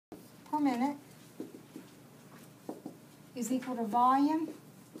minute is equal to volume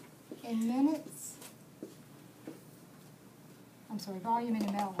in minutes. I'm sorry, volume in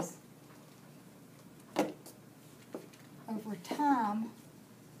mLs over time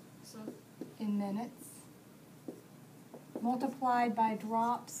in minutes multiplied by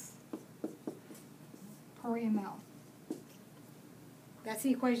drops per ml. That's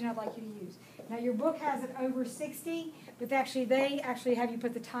the equation I'd like you to use. Now your book has it over 60, but they actually have you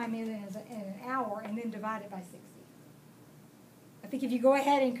put the time in as an hour and then divide it by 60. I think if you go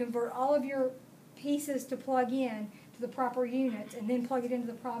ahead and convert all of your pieces to plug in to the proper units and then plug it into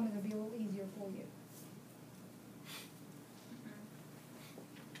the problem, it'll be a little easier for you.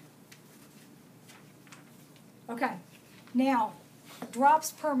 Okay, now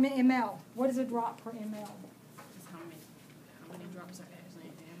drops per ml. What is a drop per ml? How many drops are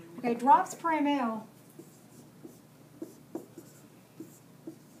actually? Okay, drops per ml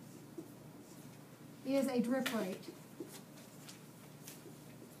is a drip rate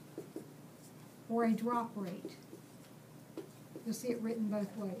or a drop rate. You'll see it written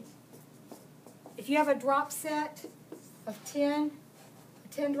both ways. If you have a drop set of 10, a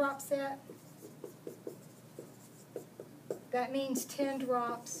 10 drop set, that means 10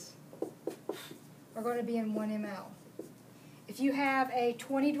 drops are going to be in 1 ml. If you have a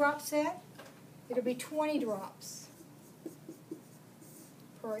 20 drop set, it'll be 20 drops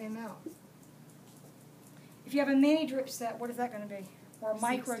per ml. If you have a mini drip set, what is that going to be? Or a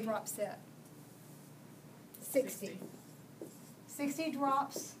micro drop set? 60. 60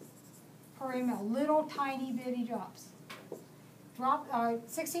 drops per ml. Little tiny bitty drops.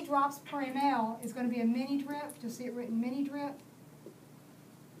 60 drops per ml is going to be a mini drip. You'll see it written mini drip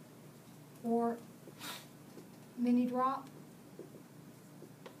or mini drop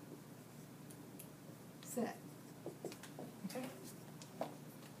set. Okay.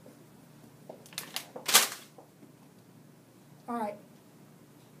 All right.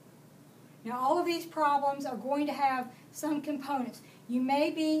 Now all of these problems are going to have some components. You may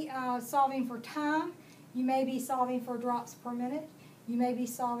be solving for time. You may be solving for drops per minute. You may be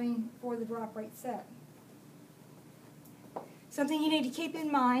solving for the drop rate set. Something you need to keep in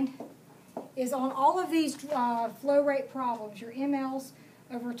mind is on all of these flow rate problems, your mLs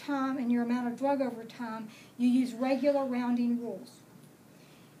over time and your amount of drug over time, you use regular rounding rules.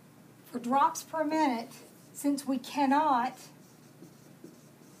 For drops per minute, since we cannot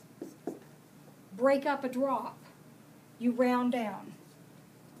break up a drop, you round down.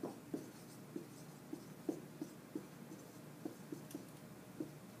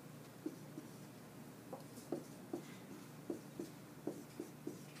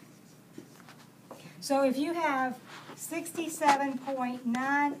 So if you have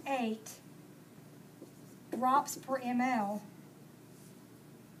 67.98 drops per ml,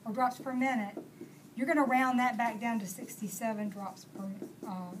 or drops per minute, you're going to round that back down to 67 drops per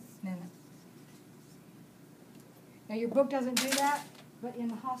minute. Now your book doesn't do that, but in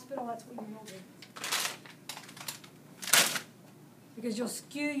the hospital that's what you will do. Because you'll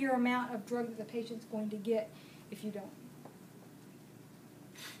skew your amount of drug that the patient's going to get if you don't.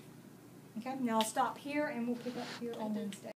 Okay, now I'll stop here and we'll pick up here on Wednesday.